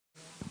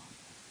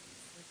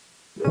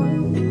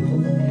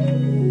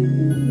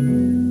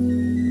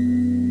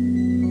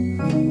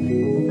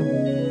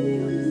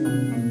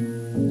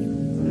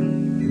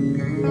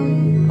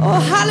Oh,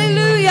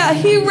 hallelujah.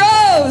 He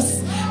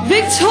rose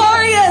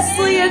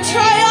victoriously and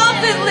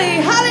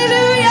triumphantly.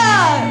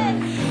 Hallelujah.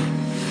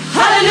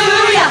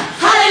 Hallelujah.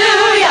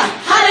 Hallelujah.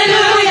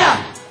 Hallelujah.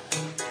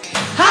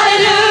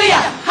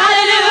 Hallelujah.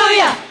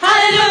 Hallelujah.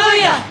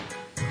 Hallelujah.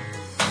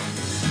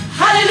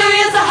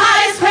 Hallelujah is the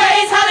highest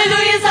praise.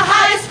 Hallelujah is the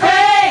highest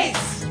praise.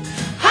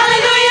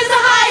 Hallelujah is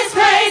the highest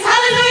praise.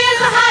 Hallelujah is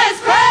the highest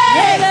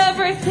praise.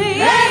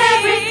 Let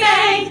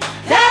everything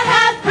that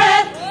hath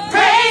breath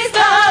praise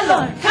the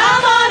Lord.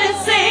 Come on and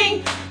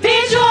sing. Be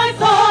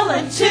joyful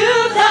unto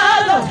the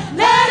Lord.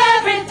 Let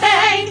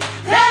everything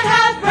that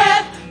hath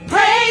breath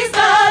praise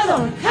the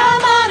Lord.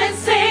 Come on and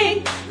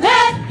sing.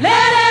 Let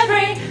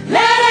everything.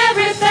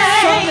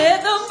 So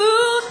let the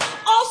moon,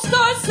 all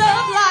stars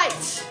of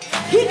light,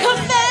 He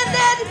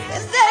commanded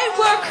and they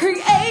were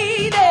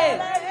created.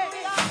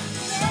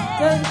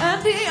 And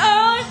the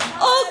earth,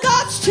 all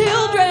God's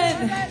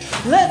children,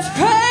 let's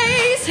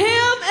praise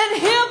Him and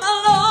Him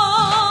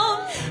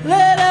alone.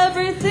 Let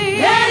everything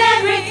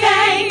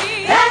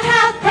that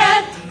hath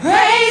breath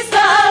praise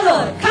the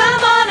Lord.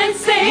 Come on and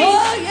sing. Oh,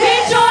 yes. Be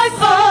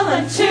joyful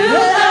unto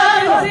the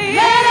Lord.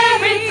 Let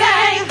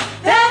everything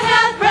that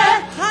hath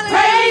breath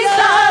praise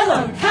the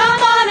Lord.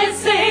 Come on and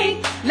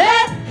sing.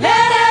 Let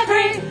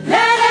everything.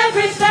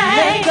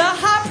 Let the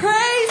high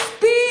praise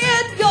be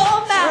in your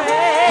mouth.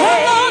 The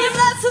Lord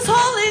bless His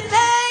holy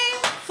name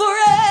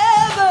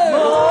forever.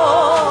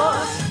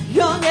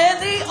 Young and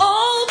the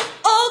old,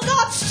 all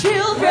God's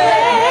children,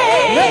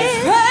 let's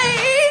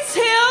praise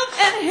Him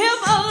and Him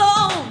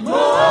alone.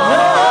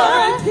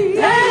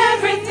 Let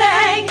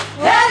everything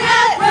that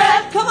hath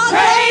breath Come on,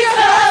 praise lift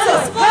the your hands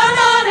Lord. this Come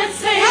morning. on and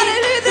sing.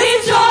 Hallelujah, this Be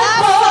is your last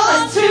joyful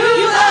song. unto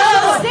You the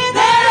guys Lord. stand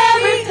Let up.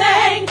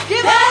 everything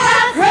Give that us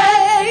hath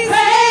praise.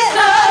 praise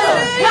the Lord.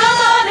 Hallelujah. Come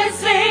on and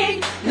sing.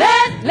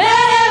 Let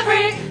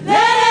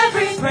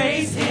every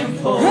praise Him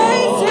for.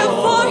 Praise Him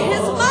for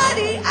His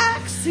mighty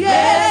acts.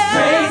 Yes.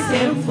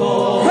 Praise Him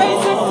for.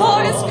 Praise Him for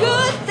His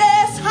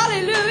goodness.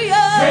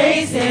 Hallelujah.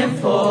 Praise Him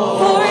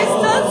For He's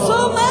done so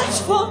much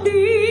for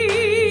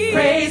me.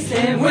 Praise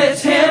Him with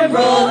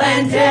timbrel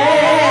and dance.